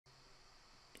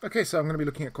Okay, so I'm going to be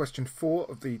looking at question 4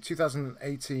 of the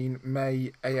 2018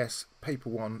 May AS Paper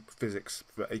 1 Physics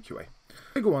for AQA.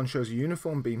 Figure 1 shows a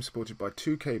uniform beam supported by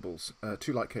two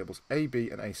light cables,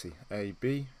 AB and AC,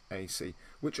 AB, AC,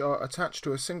 which are attached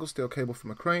to a single steel cable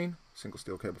from a crane,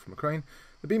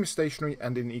 The beam is stationary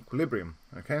and in equilibrium.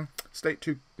 Okay, state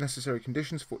two necessary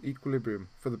conditions for equilibrium,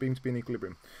 for the beam to be in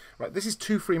equilibrium. Right, this is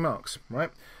 2 free marks,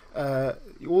 right?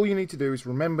 All you need to do is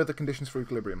remember the conditions for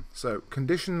equilibrium. So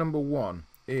condition number one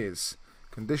is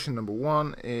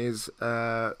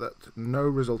that no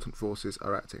resultant forces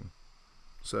are acting.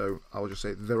 So I will just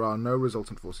say there are no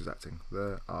resultant forces acting.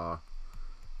 There are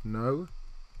no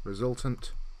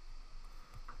resultant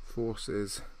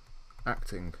forces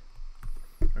acting.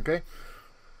 Okay.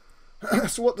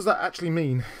 So what does that actually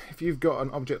mean? If you've got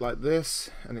an object like this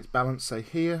and it's balanced, say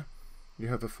here, you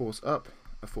have a force up,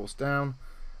 a force down.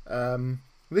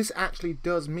 This actually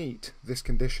does meet this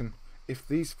condition if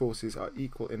these forces are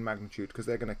equal in magnitude, because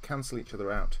they're going to cancel each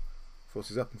other out.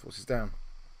 Forces up and forces down.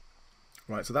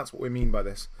 Right, so that's what we mean by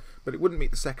this. But it wouldn't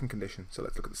meet the second condition. So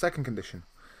let's look at the second condition.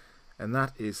 And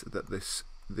that is that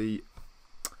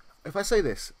if I say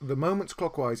this, the moments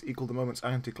clockwise equal the moments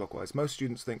anti-clockwise, most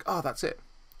students think, oh, that's it.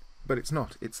 But it's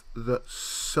not. It's the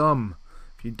sum.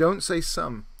 If you don't say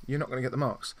sum, you're not going to get the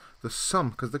marks. The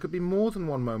sum, because there could be more than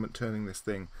one moment turning this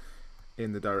thing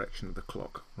in the direction of the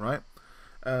clock, right?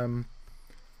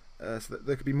 So that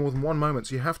there could be more than one moment.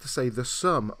 So you have to say the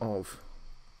sum of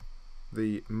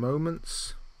the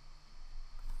moments.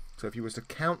 So if you was to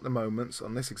count the moments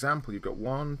on this example, you've got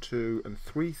 1, 2, and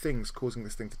 3 things causing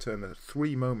this thing to turn. There are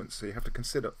 3 moments. So you have to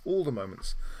consider all the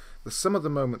moments. The sum of the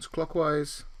moments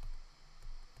clockwise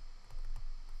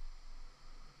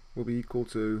will be equal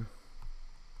to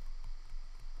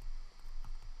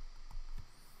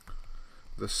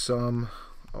the sum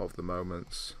of the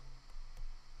moments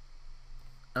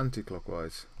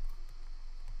anti-clockwise.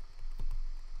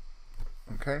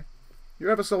 Okay,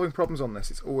 you're ever solving problems on this,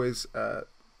 it's always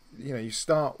you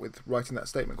start with writing that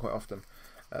statement quite often.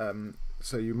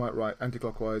 So you might write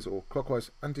anti-clockwise or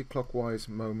clockwise, anti-clockwise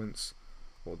moments,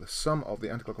 or the sum of the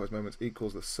anti-clockwise moments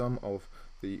equals the sum of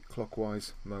the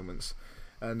clockwise moments,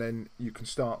 and then you can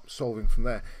start solving from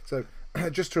there. So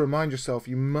just to remind yourself,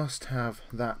 you must have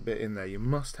that bit in there. You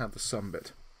must have the sum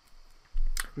bit.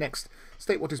 Next,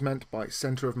 state what is meant by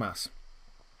center of mass.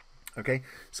 Okay,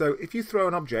 so if you throw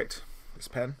an object, this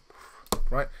pen,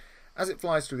 right, as it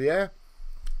flies through the air,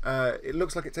 it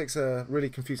looks like it takes a really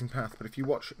confusing path, but if you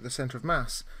watch the center of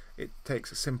mass, it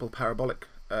takes a simple parabolic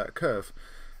curve.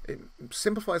 It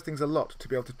simplifies things a lot to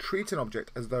be able to treat an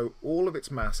object as though all of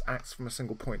its mass acts from a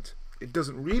single point. It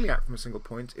doesn't really act from a single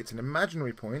point, it's an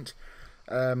imaginary point.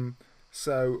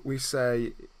 So we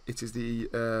say it is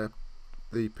the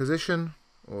position,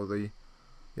 or the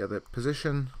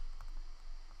position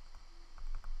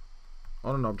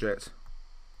on an object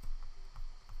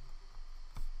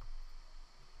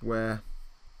where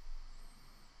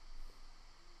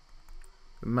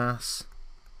the mass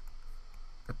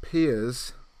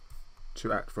appears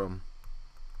to act from.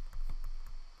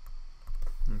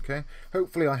 Okay,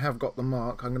 hopefully I have got the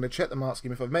mark. I'm going to check the mark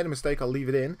scheme. If I've made a mistake, I'll leave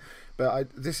it in, but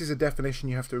this is a definition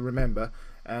you have to remember,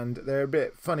 and they're a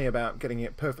bit funny about getting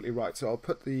it perfectly right, so I'll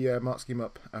put the mark scheme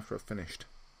up after I've finished.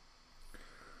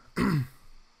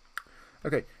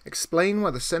 Okay, explain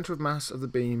why the center of mass of the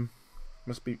beam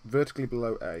must be vertically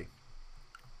below A.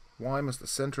 Why must the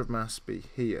center of mass be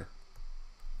here?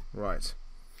 Right,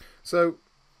 so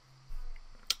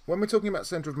when we're talking about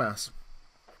center of mass,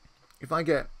 if I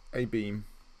get a beam,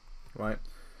 right,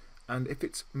 and if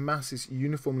its mass is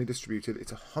uniformly distributed,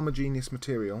 it's a homogeneous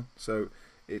material, so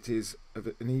it is of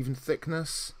an even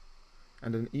thickness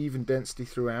and an even density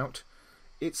throughout,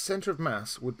 its center of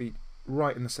mass would be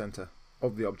right in the center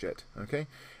of the object. Okay,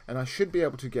 and I should be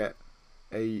able to get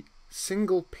a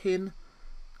single pin,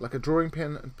 like a drawing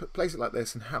pin, and place it like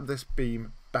this and have this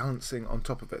beam balancing on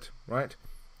top of it, right?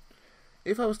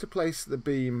 If I was to place the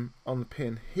beam on the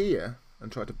pin here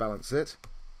and try to balance it,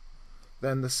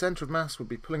 then the center of mass would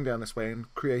be pulling down this way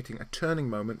and creating a turning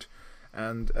moment,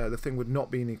 and the thing would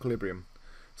not be in equilibrium.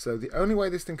 So the only way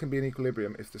this thing can be in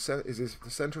equilibrium is if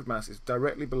the center of mass is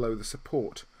directly below the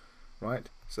support, right?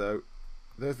 So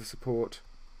there's the support,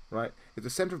 right? If the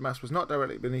center of mass was not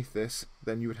directly beneath this,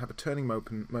 then you would have a turning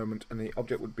moment, and the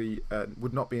object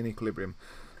would not be in equilibrium.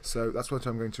 So that's what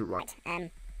I'm going to write.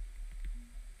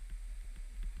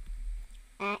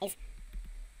 Is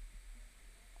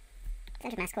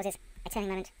center of mass causes a turning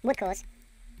moment, would cause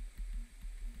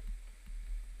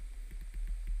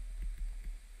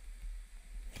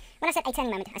when I said a turning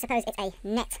moment, I suppose it's a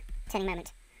net turning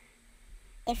moment.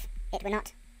 If it were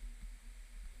not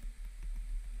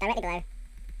directly below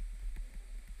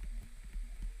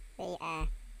the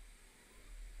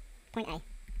point A.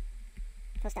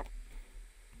 Full stop.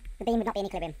 The beam would not be in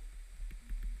equilibrium.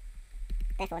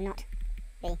 Therefore not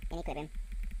be in equilibrium.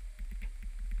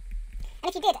 And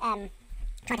if you did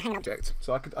try to hang an object,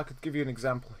 So I could give you an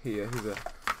example here.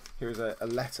 Here's a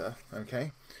letter.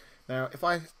 Okay. Now if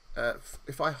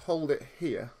I hold it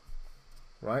here,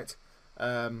 right,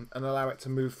 and allow it to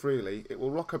move freely, it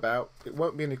will rock about. It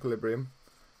won't be in equilibrium.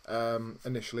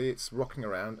 Initially, it's rocking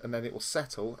around, and then it will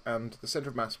settle, and the center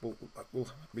of mass will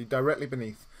be directly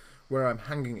beneath where I'm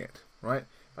hanging it. Right.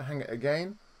 If I hang it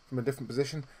again from a different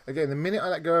position, again, the minute I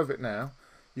let go of it now,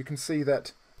 you can see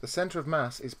that the center of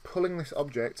mass is pulling this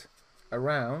object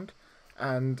around,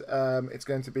 and it's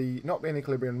going to not be in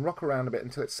equilibrium, rock around a bit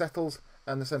until it settles,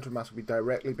 and the center of mass will be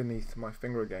directly beneath my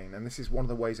finger again. And this is one of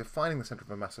the ways of finding the center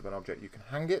of mass of an object. You can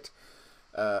hang it,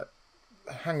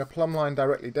 hang a plumb line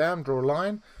directly down, draw a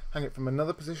line, hang it from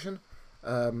another position,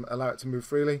 allow it to move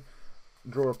freely,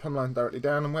 draw a plumb line directly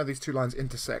down, and where these two lines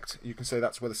intersect, you can say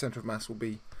that's where the center of mass will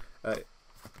be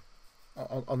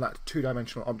on that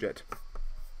two-dimensional object.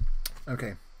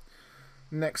 Okay.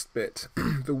 Next bit.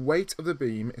 The weight of the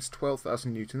beam is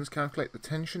 12,000 newtons. Calculate the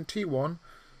tension T1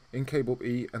 in cable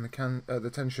E and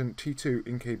the tension T2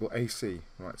 in cable AC.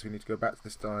 Right, so we need to go back to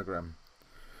this diagram.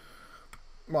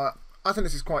 Well, I think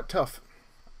this is quite tough,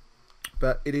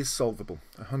 but it is solvable,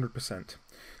 100%.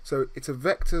 So it's a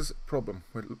vectors problem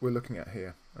we're looking at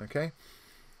here. Okay,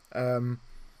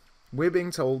 we're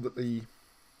being told that the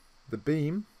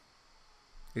beam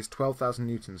is 12,000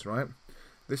 newtons, right?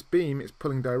 This beam is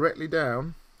pulling directly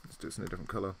down. Let's do this in a different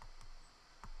colour.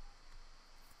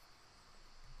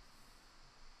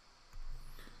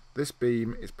 This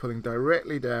beam is pulling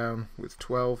directly down with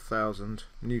 12,000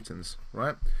 newtons,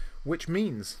 right? Which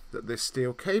means that this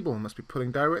steel cable must be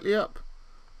pulling directly up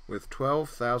with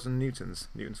 12,000 newtons,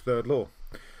 Newton's third law.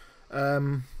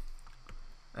 So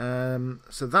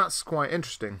that's quite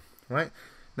interesting, right?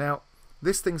 Now,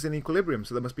 this thing's in equilibrium,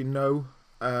 so there must be no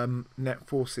net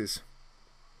forces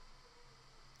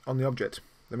on the object.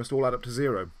 They must all add up to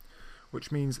 0,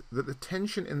 which means that the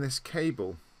tension in this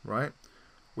cable, right,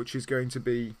 which is going to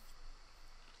be,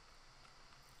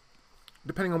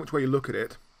 depending on which way you look at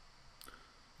it,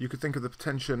 you could think of the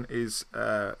tension is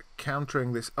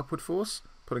countering this upward force,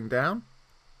 pulling down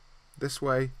this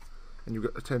way, and you've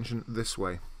got the tension this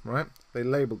way, right? They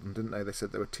labelled them, didn't they? They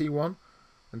said they were T1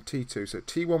 and T2. So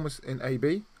T1 was in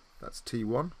AB, that's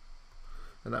T1,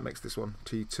 and that makes this one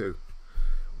T2.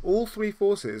 All three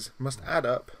forces must add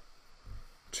up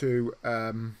to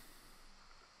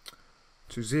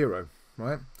 0,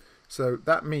 right? So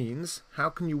that means, how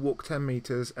can you walk 10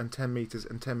 meters and 10 meters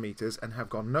and 10 meters and have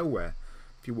gone nowhere?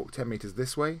 If you walk 10 meters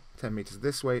this way, 10 meters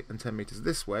this way, and 10 meters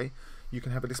this way, you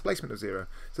can have a displacement of 0.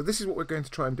 So this is what we're going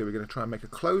to try and do. We're going to try and make a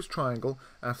closed triangle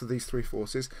out of these three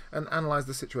forces and analyze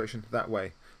the situation that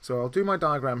way. So I'll do my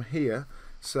diagram here.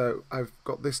 So I've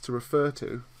got this to refer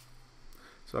to.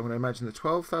 So I'm going to imagine the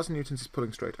 12,000 newtons is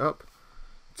pulling straight up.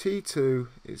 T2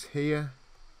 is here.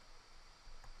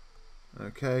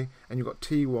 Okay, and you've got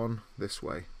T1 this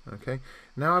way. Okay,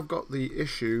 now I've got the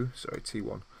issue, sorry,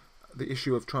 T1, the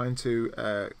issue of trying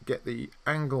to get the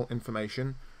angle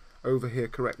information over here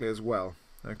correctly as well.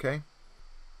 Okay,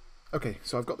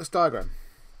 so I've got this diagram.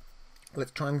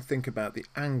 Let's try and think about the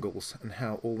angles and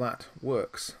how all that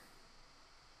works.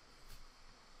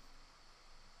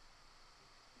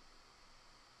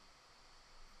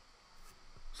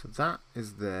 So that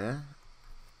is there,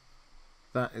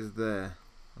 that is there,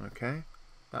 okay,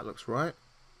 that looks right.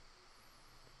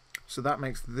 So that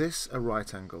makes this a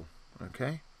right angle,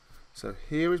 okay. So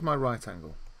here is my right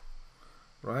angle,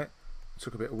 right.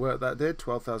 Took a bit of work that did,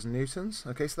 12,000 newtons,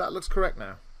 okay, so that looks correct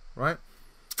now, right.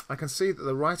 I can see that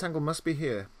the right angle must be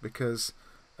here because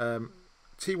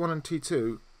T1 and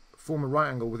T2 form a right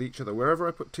angle with each other. Wherever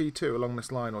I put T2 along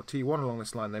this line or T1 along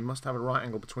this line, they must have a right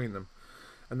angle between them.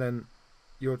 And then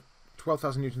your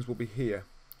 12,000 newtons will be here,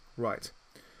 right.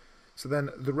 So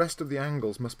then the rest of the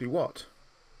angles must be what?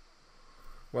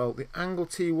 Well, the angle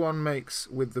T1 makes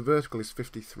with the vertical is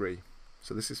 53.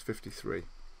 So this is 53.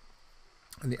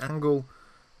 And the angle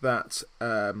that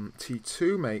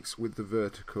T2 makes with the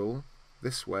vertical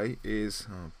this way is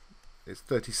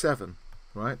 37,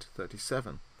 right?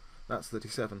 37. That's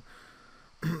 37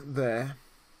 there,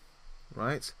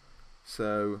 right?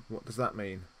 So what does that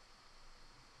mean?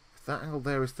 If that angle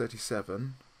there is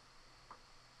 37,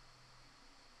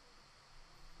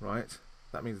 right?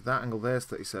 That means that angle there is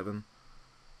 37.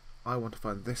 I want to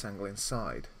find this angle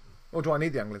inside. Or do I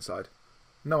need the angle inside?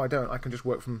 No, I don't. I can just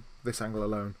work from this angle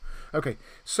alone. Okay,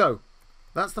 so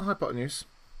that's the hypotenuse.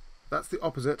 that's the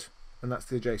opposite, and that's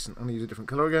the adjacent. I'm going to use a different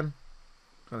colour again.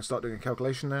 I'm going to start doing a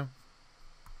calculation now.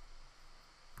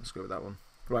 Let's go with that one.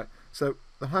 Right, so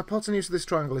the hypotenuse of this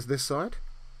triangle is this side,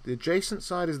 the adjacent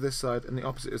side is this side, and the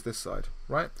opposite is this side,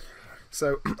 right?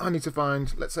 So I need to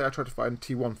find, let's say I try to find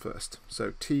T1 first.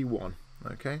 So T1,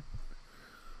 okay?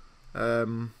 It's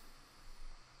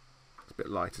a bit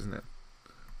light, isn't it?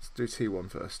 Let's do T1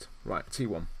 first. Right,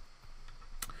 T1.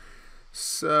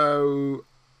 So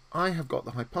I have got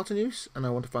the hypotenuse, and I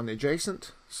want to find the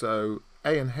adjacent. So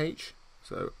A and H,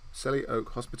 so Selly Oak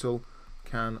Hospital,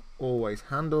 can always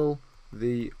handle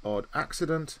the odd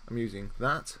accident. I'm using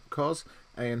that, cos,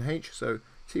 A and H, so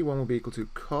T1 will be equal to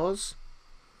cos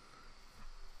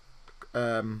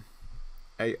A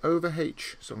over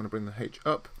H, so I'm going to bring the H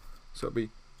up, so it'll be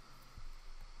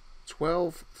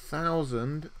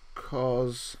 12,000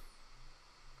 cos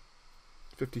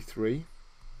 53,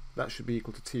 that should be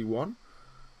equal to T1,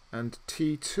 and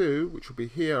T2, which will be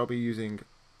here, I'll be using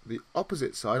the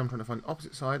opposite side. I'm trying to find the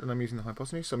opposite side, and I'm using the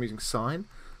hypotenuse, so I'm using sine.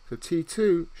 So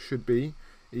T2 should be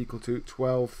equal to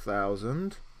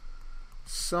 12,000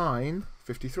 sine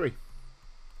 53.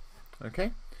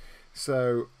 Okay,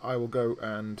 so I will go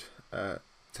and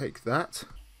take that.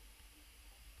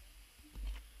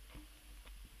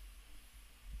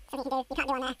 So we can't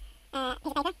do on a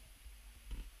piece of paper.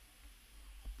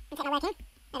 And take my working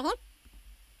over here.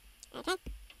 Okay.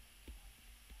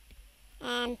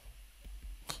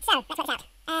 So let's work this out.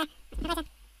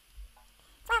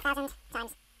 12,000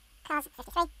 times cos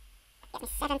 53 gets me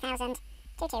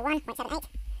 7,221.78.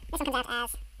 This one comes out as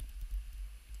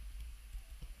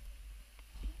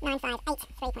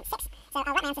 9583.6. So I'll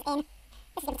write my answers in.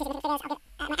 This is given two significant figures. I'll give,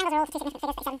 my angles are all for two significant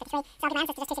figures, 37, 53. So I'll give my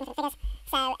answers to just two significant figures.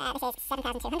 So this is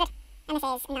 7,200 and this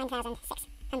is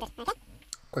 9,600. Okay.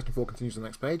 Question 4 continues on the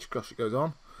next page. Gosh, it goes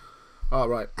on.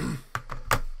 Alright.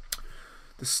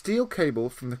 The steel cable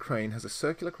from the crane has a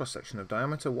circular cross-section of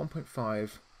diameter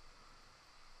 1.5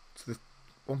 to the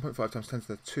 1.5 times 10 to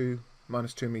the 2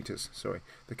 minus 2 meters. Sorry.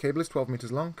 The cable is 12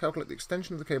 meters long. Calculate the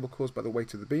extension of the cable caused by the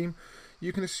weight of the beam.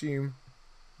 You can assume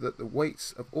that the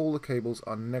weights of all the cables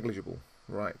are negligible.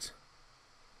 Right.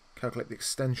 Calculate the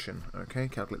extension. Okay,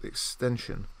 calculate the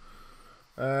extension.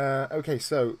 Okay,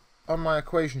 so on my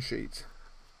equation sheet,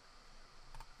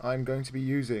 I'm going to be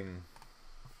using...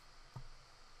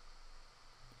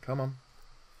 Come on.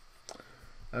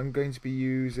 I'm going to be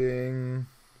using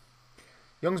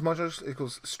Young's modulus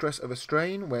equals stress over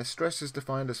strain, where stress is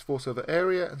defined as force over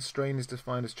area and strain is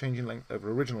defined as change in length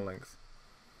over original length.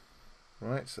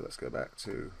 Right, so let's go back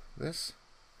to this.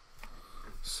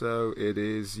 So it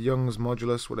is Young's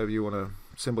modulus, whatever you want to,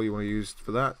 symbol you want to use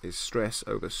for that is stress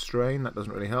over strain. That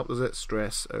doesn't really help, does it?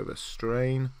 Stress over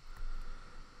strain.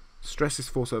 Stress is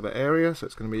force over area, so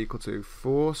it's going to be equal to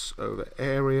force over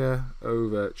area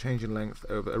over change in length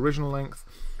over original length.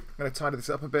 I'm going to tidy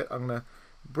this up a bit. I'm going to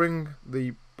bring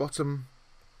the bottom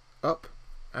up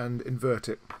and invert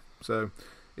it. So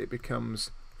it becomes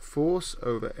force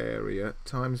over area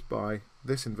times by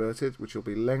this inverted, which will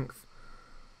be length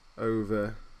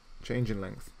over change in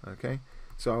length. Okay,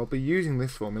 so I'll be using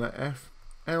this formula,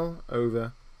 FL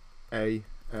over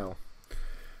AL.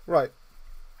 Right.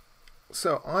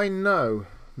 So I know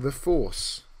the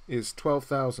force is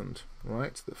 12,000,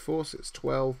 right? The force is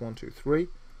 12, 1, 2, 3.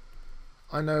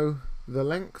 I know the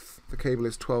length, the cable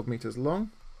is 12 meters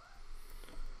long.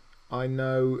 I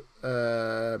know,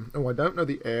 I don't know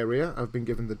the area, I've been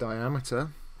given the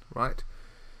diameter, right?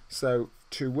 So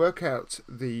to work out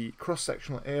the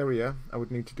cross-sectional area, I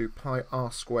would need to do pi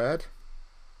r squared.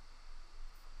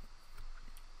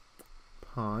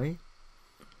 Pi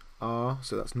r,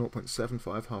 so that's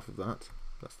 0.75, half of that.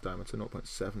 That's the diameter,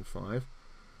 0.75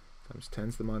 times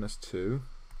 10 to the minus 2.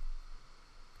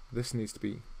 This needs to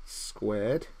be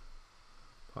squared,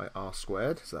 pi r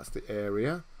squared, so that's the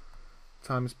area,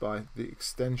 times by the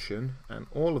extension, and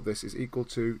all of this is equal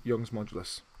to Young's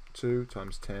modulus, 2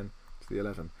 times 10 to the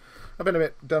 11. I've been a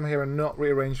bit dumb here and not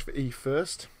rearranged for E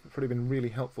first. It's probably been really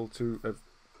helpful to have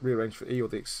rearranged for E, or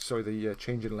the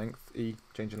change in length, E,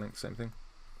 change in length, same thing.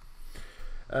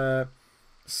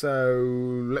 So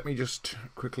let me just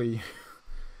quickly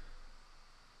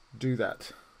do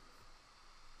that.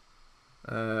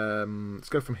 Let's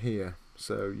go from here.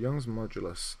 So Young's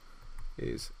modulus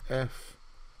is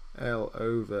FL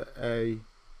over A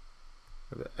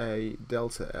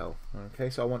delta L. Okay,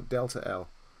 so I want delta L.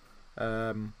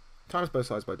 Times both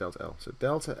sides by delta L. So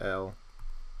delta L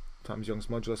times Young's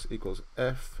modulus equals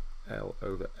FL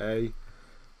over A.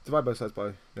 Divide both sides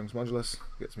by Young's modulus,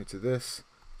 gets me to this,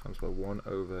 times by 1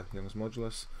 over Young's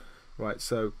modulus. Right,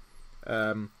 so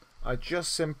I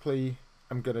just simply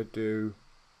am going to do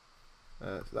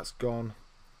So that's gone.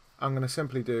 I'm going to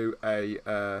simply do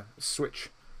a switch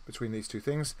between these two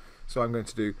things. So I'm going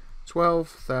to do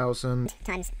 12,000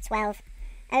 times 12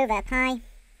 over pi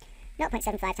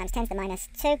 0.75 times 10 to the minus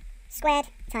 2 squared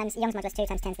times Young's modulus 2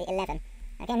 times 10 to the 11.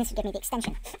 Again, this should give me the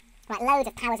extension. Right, loads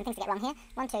of powers and things to get wrong here.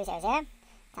 1200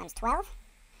 times 12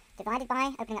 divided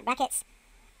by, opening up brackets,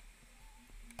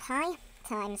 pi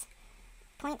times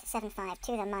 0.75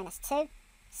 to the minus 2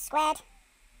 squared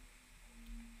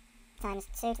times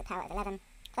 2 to the power of 11.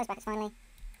 Close brackets finally.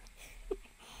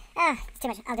 It's too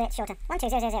much. I'll do it shorter.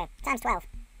 12000 times 12.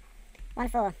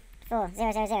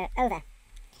 144,000 over.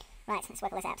 Right, let's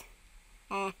work all this out.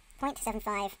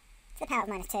 0.75 to the power of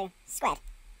minus 2 squared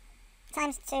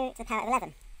times 2 to the power of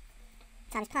 11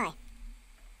 times pi.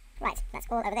 Right, that's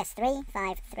all over this.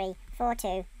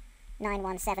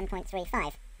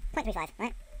 35342,917.35. 0.35,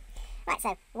 right? Right,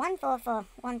 so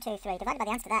 144123 divided by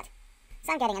the answer to that.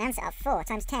 So I'm getting an answer of 4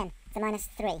 times 10 to the minus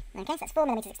 3. Okay, so that's 4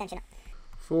 millimeters extension.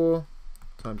 4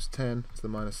 times 10 to the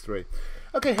minus 3.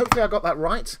 Okay, hopefully I got that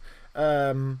right.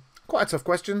 Quite a tough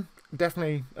question.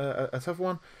 Definitely a tough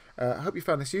one. I hope you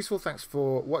found this useful. Thanks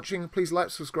for watching. Please like,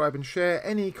 subscribe and share.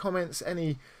 Any comments,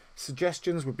 any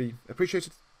suggestions would be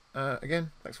appreciated.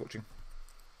 Again, thanks for watching.